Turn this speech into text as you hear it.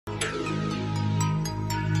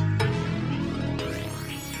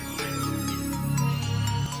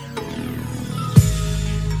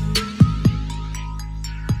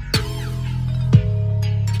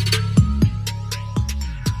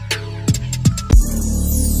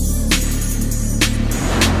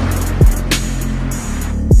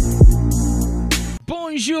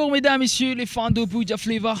Bonjour mesdames, messieurs, les fans de Buja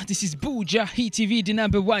Flavor. This is Bujahit Tv, the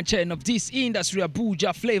 #1 channel of this industry,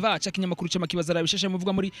 Buja Flavor. Chakinyamakuru cy'amakibaza arabishasha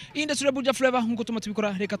muvuga muri industry ya Buja Flavor nkuko tuma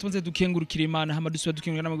tubikora. Reka tubanze dukengurukira Imana hama dusubira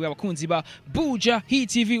dukengurukira namwe abakunzi ba Bujahit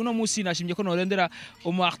TV. Uno musi nashimye ko norendera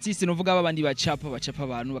umu artiste novuga babandi bacapa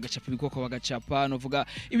abantu bagacapa ibikoko bagacapa novuga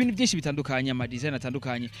ibintu byinshi bitandukanye ama design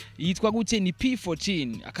atandukanye. Yitwa gute ni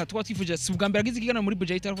P14. Akatwa twifuje subwa mbere agize kigana muri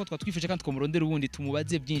Bujahit ariko twifuje kandi twomurondera ubundi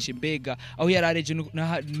tumubaze byinshi mbega aho yarareje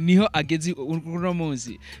niho agezi uno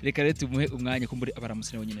munsi. Reka rero tumuhe umwanya ko muri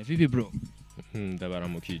abaramusene wenyene. Vivi bro.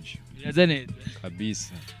 Ndabaramukije. Biraza neza.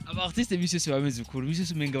 Kabisa. Aba artiste bise bameze ukuru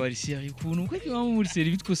bise umenga bari serieux kuntu uko kibamu muri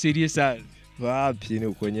série bitko serieux sana. Wapi ni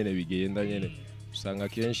uko nyene bigenda nyene. Usanga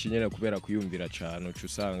kenshi nyene kubera kuyumvira cyane ucu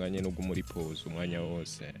usanga nyene ugu muri pause umwanya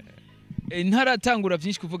wose. Ntaratangura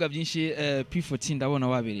byinshi kuvuga byinshi P14 ndabona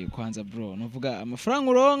wabereye kwanza bro. Novuga amafaranga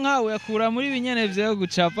uronka uyakura muri binyene vyo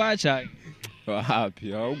gucapa cyane.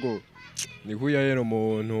 Wapi ahubwo ni kuya yero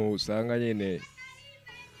umuntu usanga nyene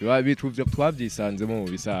biba bituvye twavyisanzemo mu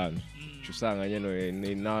bisana. Usanga nyene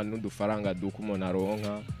n'udufaranga duka umuntu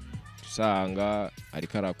aronka usanga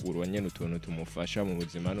ariko arakurwa nyene utuntu tumufasha mu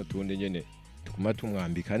buzima n'utundi nyene tukuma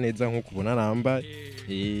tumwambika neza nko kubona namba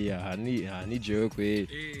hani jewe kwe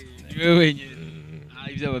wewe nyene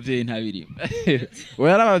ibyo abavyeyi ntabirimo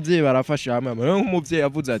oya abavyeyi barafasha hamwe nk'umuvyeyi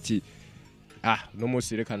yavuze ati no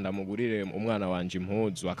musi reka ndamugurire umwana wanje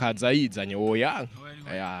impuzu akaza yizanye oya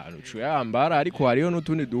nucu yambara ariko hariyo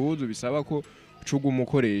n'utundi duhuzu bisaba ko ucuga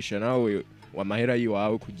umukoresha nawe wamahera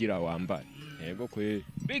yiwawe kugira wambare yego kwe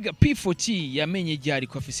bega P14 yamenye ryari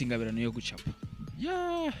ko afise ingabirano yo gucapa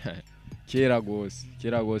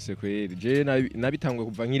kera gose kweri je nabitangwe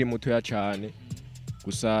kuva nkiri muto ya cyane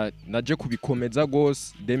gusa naje kubikomeza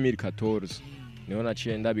gose 2014 niho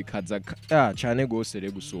naciye ndabikaza cyane gose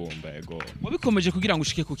re gusumba yego wabikomeje kugira ngo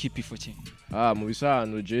ushike ku P14 mu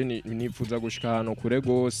bisanzwe je nifuza gushika hano kure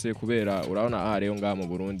gose kubera urabona rero nga mu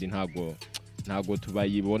Burundi ntago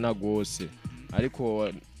tubayibona gose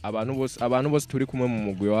ariko abantu bose turi kumwe mu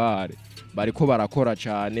mugwi ware bariko barakora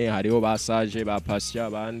cyane hariho basaje ba pasya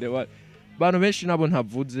bande bantu benshi nabo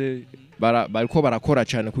ntavuze bariko barakora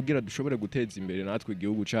cyane kugira dushobore guteza imbere natwe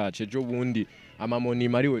igihugu cacu ejo bundi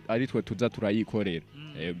amamonima ari twe tuza turayikorera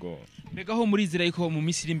yego mbega ho muri zira yuko mu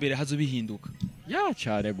misiri imbere hazo bihinduka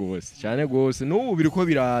cyane gose n'ubu biriko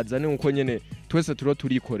biraza ni uko nyene twese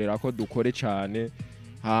turikorera ko dukore cyane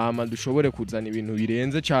hama dushobore kuzana ibintu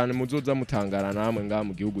birenze cyane muzoza mutangara namwe nga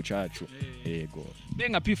mu gihugu cacu yego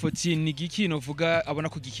benga P14 ni giki novuga abona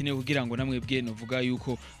ko gikeneye kugira ngo namwe bwe novuga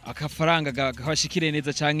yuko akafaranga gabashikire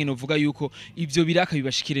neza canke novuga yuko ivyo biraka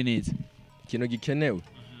bibashikire neza kino gikenewe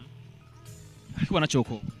akibona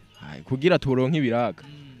cyoko kugira turonke ibiraka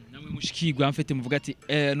namwe mushikirwa amfete muvuga ati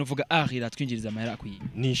novuga ahira twinjiriza amahera akwiye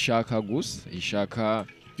nishaka gusa ishaka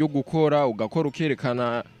yo gukora ugakora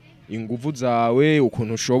ukerekana inguvu zawe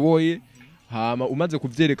ukuntu ushoboye hama umaze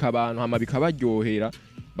kuvyereka abantu hama bikabaryohera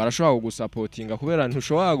barashobora kugusapotinga kubera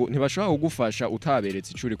ntibashobora kugufasha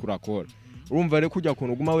utaberetse icuri kurakora urumva rero kujya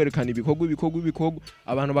kuntu uguma werekana ibikorwa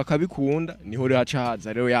abantu bakabikunda niho rero haca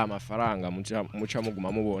haza rero ya mafaranga muca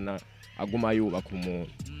muguma mubona aguma yubaka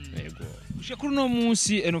umuntu yego ushaka kuri no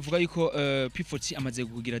munsi novuga yuko P14 amaze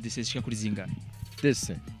kugira dese shika kuri zingana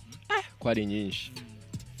dese ko ari nyinshi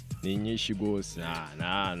ni nyinshi gose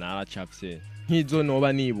naracapse nkizo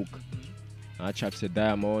noba nibuka naracapse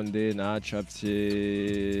Diamond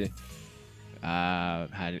naracapse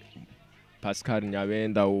Pascal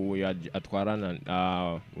Nyabenda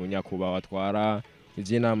atwarana unyakuba watwara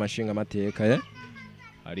izina amashinga amateka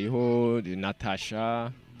hariho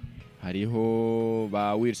Natasha hariho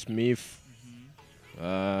ba Will Smith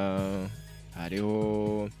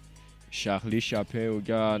hariho Charlie Chaplin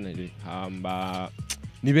ugana hamba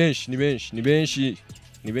ni benshi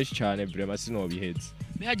cyane vraiment sinobiheze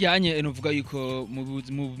bihajyanye novuga yuko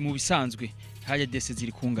mu bisanzwe haje dese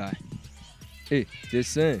ziri kungahe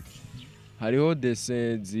dese hariho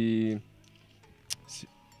dese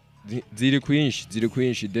ziri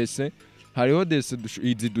kwinshi dese hariho dese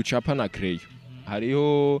izi ducapa na crayon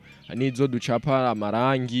hariho nizo ducapa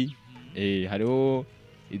amarangi hariho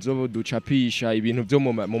izo ducapisha ibintu byo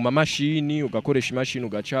mu mamashini ugakoresha imashini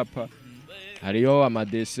ugacapa hariyo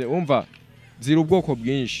amadese umva ziri ubwoko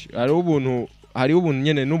bwinshi hariho ubuntu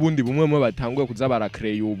nyene n'ubundi bumwe batanguye kuza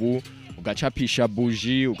barakreya ubu ugacapisha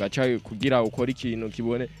buji ugaca kugira ukora ikintu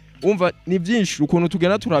kibone umva ni byinshi ukuntu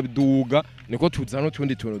tugenda turabiduga niko tuzana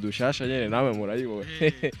n'utundi tuntu dushasha nyene nawe murayibona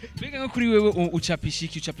mbega nko kuri wewe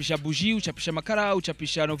ucapisha buji ucapisha makara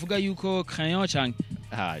ucapisha novuga yuko crayon canke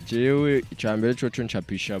jewe icambere coco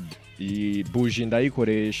ncapisha buji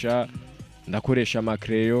ndayikoresha ndakoresha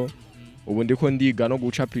amakreyo ubu ndiko ndiga no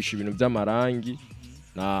gucapisha ibintu by'amarangi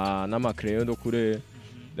n'amakreyo ndo kure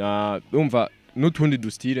umva n'utundi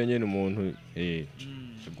dustile nyene umuntu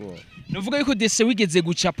ubwo novuga yuko dese wigeze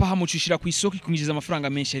gucapa hamucishira ku isoko ikunjiza amafaranga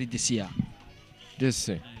menshi ari dese ya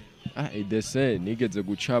dese dese nigeze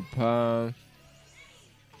gucapa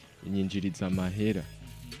inyinjiriza amahera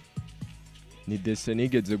ni dese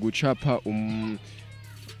nigeze gucapa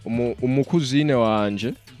umukuzine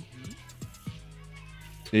wanje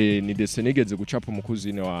ni dese nigeze gucapa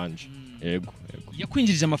umukuzine wanje yego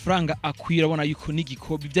yakwinjirije amafaranga akwira abona yuko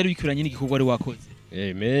n'igikorwa byari bikwiranye n'igikorwa ari wakoze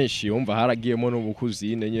menshi umva haragiyemo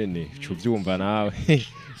n'umukuzine nyene cyo byumva nawe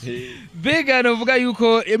bega novuga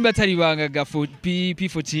yuko emba atari banga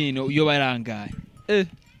P14 iyo barangaye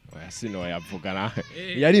oya sino yavuga na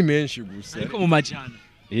yari menshi gusa ariko mu majana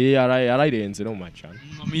yarayirenze no mu majana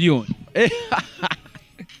mu miliyoni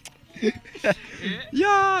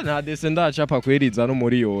ya na dese ndacapa kweriza no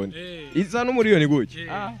miliyoni iza no miliyoni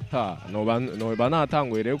gutya no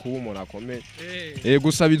banatangwe rero kuba umuntu akomeye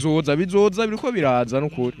gusa bizoza biriko biraza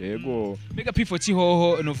n'ukuri yego mbega P14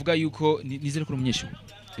 hoho novuga yuko nizere ko umunyeshuri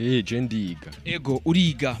je ndiga ego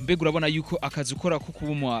uriga mbega urabona yuko akazi ukora ko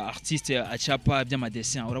kuba umu artiste acapa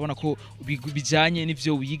by'amadessin urabona ko bijanye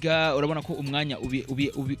n'ivyo wiga urabona ko umwanya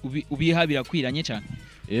ubihabira kwiranye cyane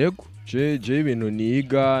yego je ibintu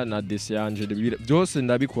niga na desi yanje byose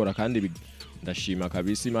ndabikora kandi ndashima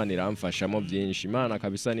kabisa Imana iramfashamo byinshi Imana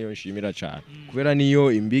kabisa niyo nshimira cyane kubera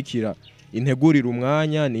niyo imbikira integurira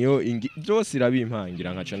umwanya niyo byose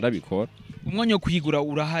irabimpangira nkaca ndabikora umwanya wo kwigura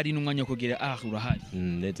urahari n'umwanya wo kugera urahari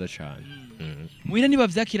neza cyane muhira niba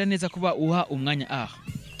vyakira neza kuba uha umwanya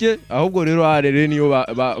ahubwo rero arere niyo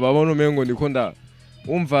babona umengo ndiko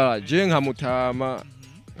umva je nka mutama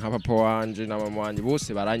nka papa wanje na mama wanje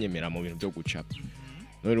bose baranyemera mu bintu byo gucapa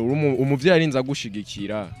rero umuvyeyi arinza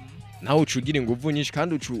gushigikira nawe ucugira inguvu nyinshi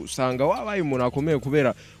kandi usanga wabaye umuntu akomeye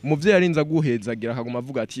kubera umuvyeyi arinza guhezagira akaguma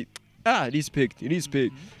avuga ati respect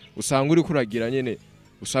usanga uri kuragira nyene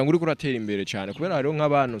usanga uri kuratera imbere cyane kubera rero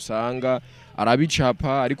nk'abantu usanga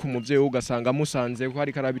arabicapa ariko umuvyeyi ugasanga musanze ko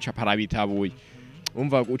ari karabicapa arabitabuye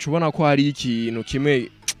umva ucubona ko hari ikintu kimwe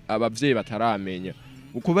abavyeyi bataramenya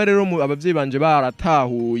ukuba rero abavyeyi banje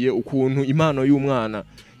baratahuye ukuntu impano y'umwana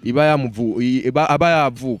aba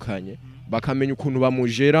yavukanye bakamenya ukuntu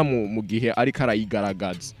bamujera mu gihe ari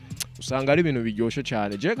karayigaragaza usanga ari ibintu biryoshe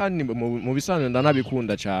cyane je kandi mu bisanzwe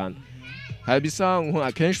ndanabikunda cyane habisa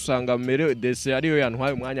akenshi usanga mere dese ariyo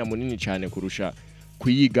yantwaye umwanya munini cyane kurusha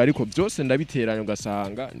kuyiga ariko byose ndabiteranya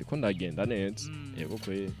ugasanga ndiko ndagenda neza yego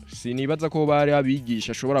kwe sinibaza ko bari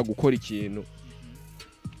abigisha ashobora gukora ikintu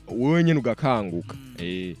wowe nyine ugakanguka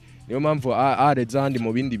niyo mpamvu are zandi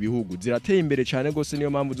mu bindi bihugu zirateye imbere cyane gose niyo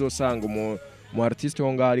mpamvu uzosanga mu artiste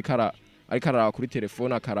ho ngari ariko kuri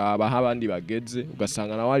telefone akaraba aho abandi bageze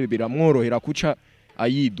ugasanga nawe biramworohera kuca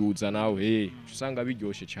ayiduza nawe usanga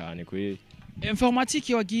biryoshe cyane kwe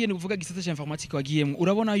informatique wagiye ni kuvuga gisata cya informatique wagiyemo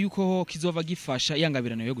urabona yuko kizova gifasha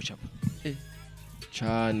yangabirano yo gucapa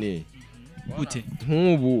cyane gute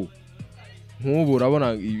nk'ubu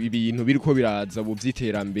urabona ibintu biriko biraza mu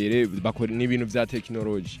byiterambere bakora n'ibintu bya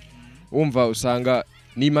technology umva usanga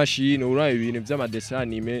ni machine uraye ibintu by'amadessin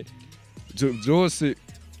anime byose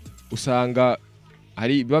usanga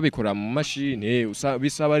hari babikora mu machine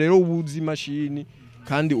bisaba rero ubuzi machine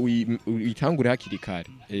kandi uyitangure hakiri kare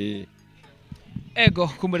ego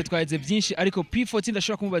kumbere twaheze byinshi ariko P14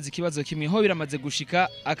 ndashobora kumubaza ikibazo kimwe ho biramaze gushika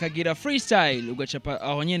akagira freestyle ugacapa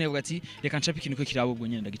aho nyene ugati reka ncape ikintu ko kirabo ubwo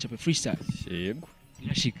nyene ndagicape freestyle yego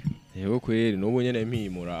birashika yego kweri n'ubu nyene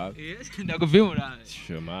mpimura ndaguvimura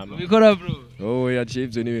mama ubikora bro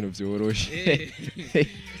yacivye n'ibintu byoroshe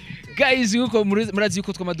guys uko murazi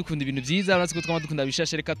yuko twama dukunda ibintu byiza murazi ko twama dukunda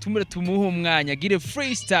bishashe reka tumure tumuhe umwanya gire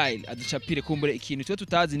freestyle aducapire kumbure ikintu twe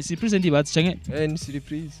tutazi ni surprise ndibaza canke ni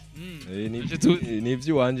surprise ni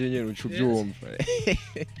ivyo wanje nyene ucu byumva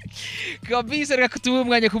kabisa reka tumuhe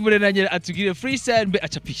umwanya kumbure nanye atugire freestyle mbe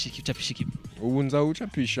acapisha iki ubu nza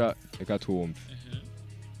ucapisha reka tumve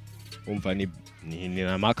umva ni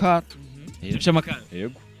namakara amakara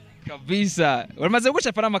yego kabisa uramaze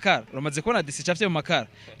gucapa n'amakara uramaze kubona disi cafye mu makara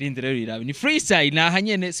rinde rero irabe ni freestyle naha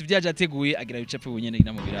nyene sivyaje ateguye agira bicape bunyene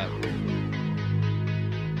ina mu birabe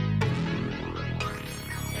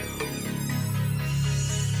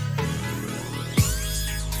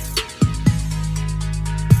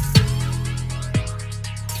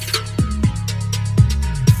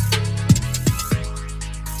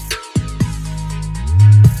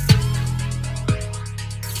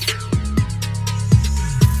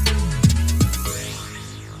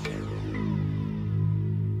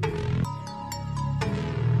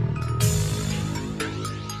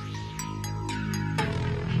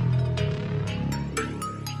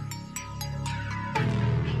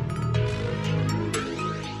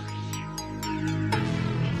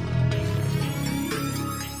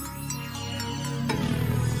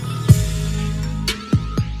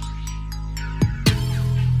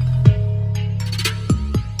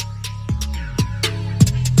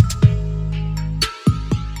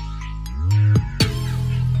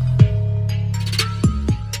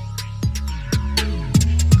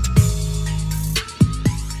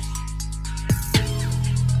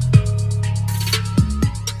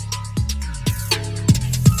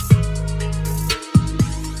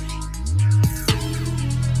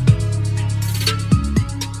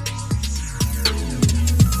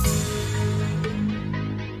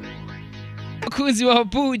bakunzi ba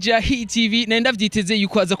Bujahit TV nenda vyiteze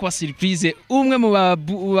yuko aza kuba surprise umwe mu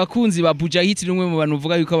bakunzi ba Bujahit rumwe mu bantu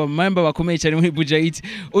uvuga yuko abamemba bakomeye cyane muri Bujahit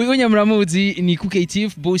uyu nyamuramuzi ni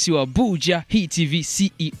Creative boss wa Bujahit TV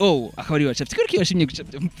CEO akaba ari wacapye kuri yashimye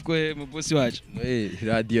gucapya mu boss wacu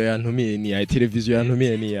radio yantumiye ni ya televiziyo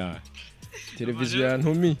yantumiye ni ya televiziyo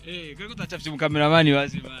yantumiye kuri utacapye mu cameraman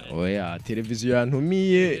bazi oya televiziyo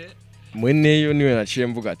yantumiye mweneyo niwe naciye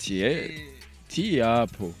mvuga ati ti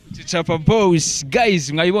hapo Chapa boss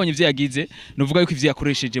guys mwabibonye ivyo yagize nuvuga yuko ivyo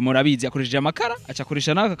yakoresheje murabizi yakoresheje amakara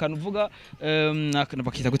acakoresha naka kanuvuga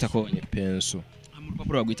bakita gute akonye penso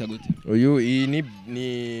urupapuro bagwita gute uyu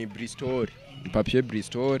ni Bristol papier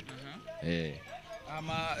Bristol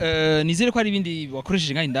nizere ko ari ibindi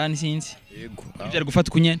wakoresheje ngani ndani sinzi yego byari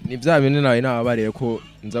gufata kunyene ni bya bindi nawe nabariye ko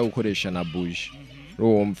nza gukoresha na bougie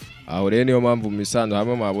urumva aho rero niyo mpamvu mu misando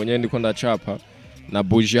hamwe mwabonye ndiko ndacapa na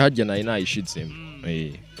bougie hajya nayo nayishizemo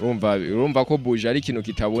urumva ko bougie ari ikintu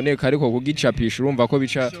kitaboneka ariko kugicapisha urumva ko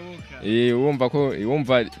bica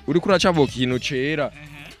urumva uri kuracava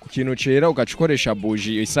ku kintu cera ugacoresha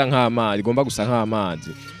bougie isa nk'amazi igomba gusa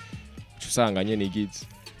nk'amazi usanga nyene igize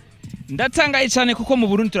ndatangaye cyane kuko mu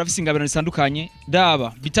Burundi turafise ingabirano zitandukanye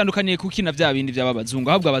daba bitandukaniye kuki na bya bindi by'abazungu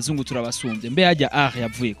ahubwo abazungu turabasumbye mbe hajya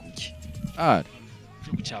yavuye kuki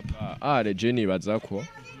gucapa je nibaza ko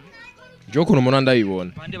jo kuno umuntu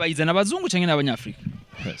ndabibona bande bayizana abazungu canke n'abanyafrika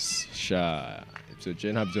sha ivyo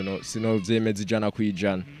je ntabyo sinovyemeza ijana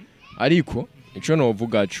kwijana ariko ico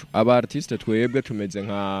novuga co aba artiste twebwe tumeze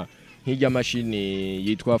nk'irya mashini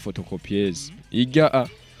yitwa photocopieuse irya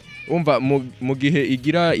umva mu gihe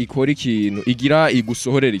igira ikora ikintu igira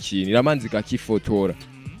igusohorera ikintu iramanzi gakifotora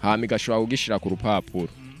hama igashobora kugishira ku rupapuro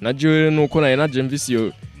naje nuko naje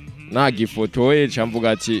mvisiyo nagifotoye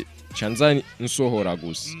camvuga ati canza nsohora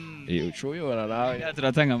gusa ucoyora nawe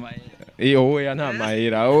turatanga amahera oya nta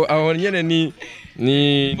mahera aho nyene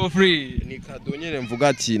ni for free ni kado nyene mvuga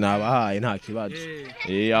ati nabahaye nta kibazo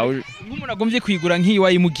nk'umuntu agomvye kwigura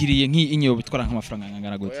nk'iwayimugiriye nk'inyo bitwara nk'amafaranga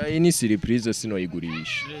angana gute oya ni surprise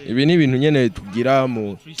sinoyigurisha ibi ni ibintu nyene tugira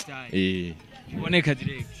mu iboneka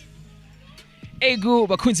direct ego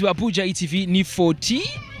bakunzi ba Bujahit TV ni 40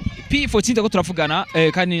 P14 ndako turavugana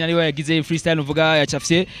kandi nani we yagize freestyle nuvuga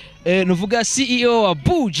yacafye nuvuga CEO wa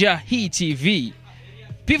Bujahit TV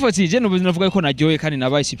P14 je nuvuga yuko naryoye kandi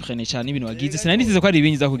nabaye surprenant cyane ibintu wagize sinanditeze ko ari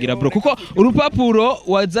ibinyi za kugira bro kuko urupapuro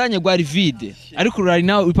wazanye rwari vide ariko rurari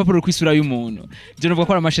nawe urupapuro kwisura y'umuntu je nuvuga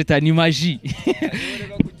ko namashetani magie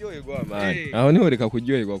aho niho reka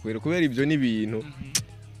kuryoherwa kubera ibyo ni ibintu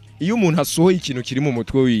iyo umuntu asohoye ikintu kiri mu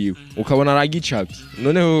mutwe wiwe ukabona aragicapye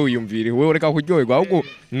noneho wiyumvire wewe reka kuryoherwa ahubwo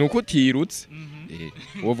nuko utirutse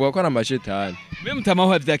uvuga ko ari amashetani mbe mutama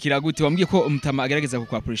ho yavyakira gute wambwiye ko mutama agerageza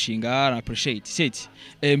kukwappreciate na appreciate shit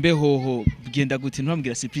mbe hoho bigenda gute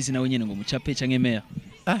ntwambwira surprise nawe nyene ngo mucape canke meya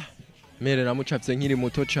mere namucapye nkiri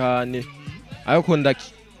muto cane ariko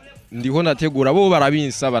ndiho ndategura bo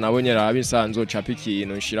barabinsaba nabonye arabinsanzo capa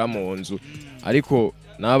ikintu nshira mu nzu ariko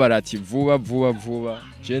nabarati vuba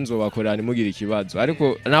je nzobakorera nimugira ikibazo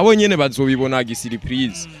ariko nabo nyene bazobibona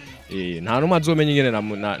surprise nta numwe azomenya ingene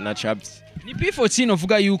na chapti ni P14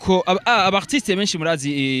 uvuga yuko abartiste benshi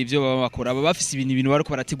murazi ivyo baba bakora baba bafise ibintu bariko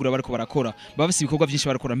barategura bariko barakora baba bafise ibikorwa byinshi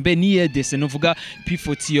barakora mbe ni EDC nuvuga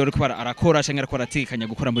P14 yariko arakora canke ariko aratekanya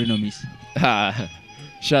gukora muri no misi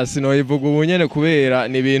sha sinoyivuga ubu nyene kubera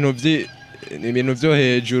ni ibintu vyo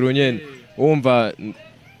hejuru nyene umva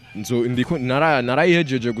ndiko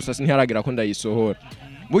narayihejeje gusa ntiharagira ko ndayisohora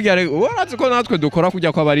burya urazi ko natwe dukora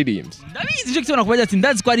kujya kwa baririmbyi ndabizi cyo kitona kubaza ati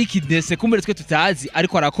ndazi ko ari kidese kumbere twe tutazi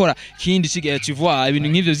ariko arakora kindi kigiye kivwa ibintu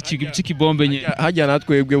nk'ivyo zikibombe nye hajya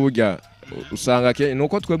natwebwe burya usanga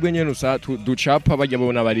nuko twebwe nyene ducapa bajya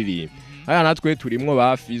babona baririmbyi haya natwe turimwo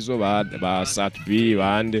ba Fizo ba Satbi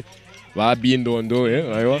bande ba Bindondo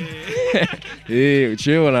ayo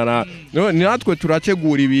ucibona natwe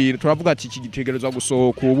turategura ibintu turavuga ati iki gitegerezwa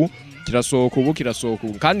gusohoka ubu kirasohoka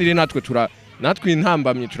ubu kandi rero natwe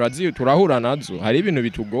intambamye turahura nazo hari ibintu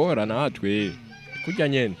bitugora natwe kujya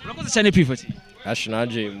nyene urakoze cyane P14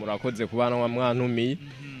 ashinaje murakoze kubana mwantumiye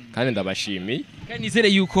kandi ndabashimiye kandi nizere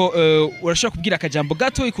yuko urashaka kubwira akajambo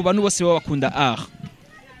gato ku bantu bose baba bakunda art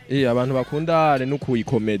abantu bakunda art no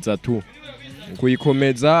kuyikomeza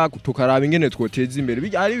kuyikomeza tukaraba ingene twoteza imbere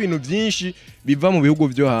ari ibintu byinshi biva mu bihugu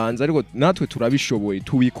byo hanze ariko natwe turabishoboye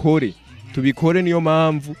tubikore niyo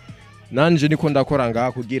mpamvu nanje niko ndakora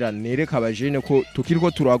ngaha kugira nereka abajene ko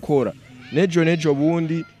tukiriko turakora nejo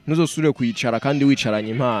bundi ntuzosubire kwicara kandi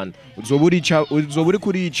wicaranye impano uzoburi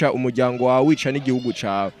kurica umuryango wawe wica n'igihugu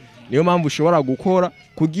cawe niyo mpamvu ushobora gukora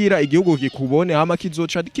kugira igihugu kikubone hama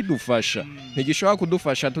kizoca kidufasha ntigishobora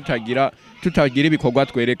kudufasha tutagira ibikorwa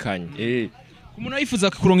twerekanye Umuntu yifuza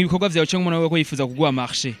kuronka ibikorwa vyawe cyangwa umuntu yifuza kugwa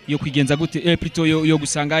marché yo kwigenza gute plutôt yo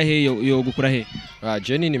gusanga he yo gukura he?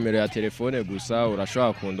 Je ni nimero ya telefone gusa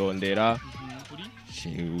urashobora kundondera.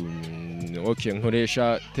 Okay,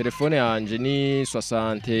 nkoresha telefone yanje ni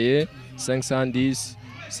 61 510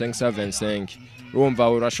 525. Urumva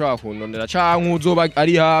urashobora kundondera cyangwa uzoba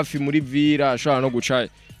ari hafi muri vira ashobora no guca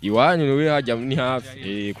iwanyu niwe hajya ni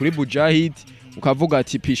hafi kuri Bujahit ukavuga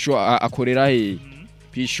ati Pisho akorera he,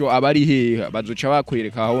 Pisho abari he, bazoca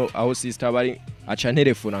bakwereka aho sister bari aca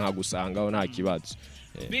telefone nkagusangaho nta kibazo.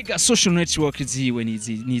 Biga social network ziwe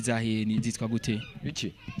nizahe nizitwa gute?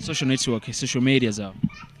 Iki social network, social media zawe?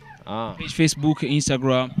 Page Facebook,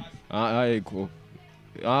 Instagram. Ego.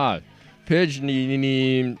 Page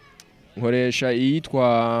ni nkoresha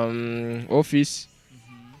yitwa office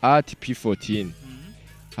 @p14.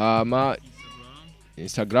 Hama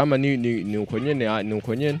Instagram ni uko nyene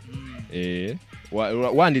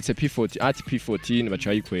wanditse P14 @p14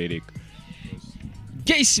 bacha yikwereka.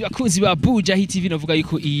 Guys, bakunzi ba Bujahit TV novuga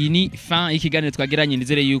yuko iyi ni fan ikiganiro twageranye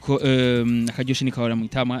nizere yuko akaryoshe nikahora mu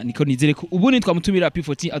itama niko nizere ko ubu nitwamutumira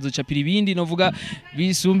P14 azocapira ibindi novuga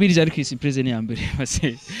bisumbirije ariko surprise ni yambere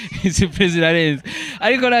base surprise irarenze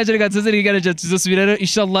ariko naje reka tuzere ikiganiro tuzosubira rero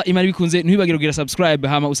inshallah imana bikunze ntibagire kugira subscribe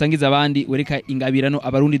hama usangiza abandi wereka ingabirano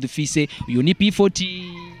abarundi dufise uyu ni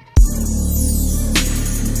P14.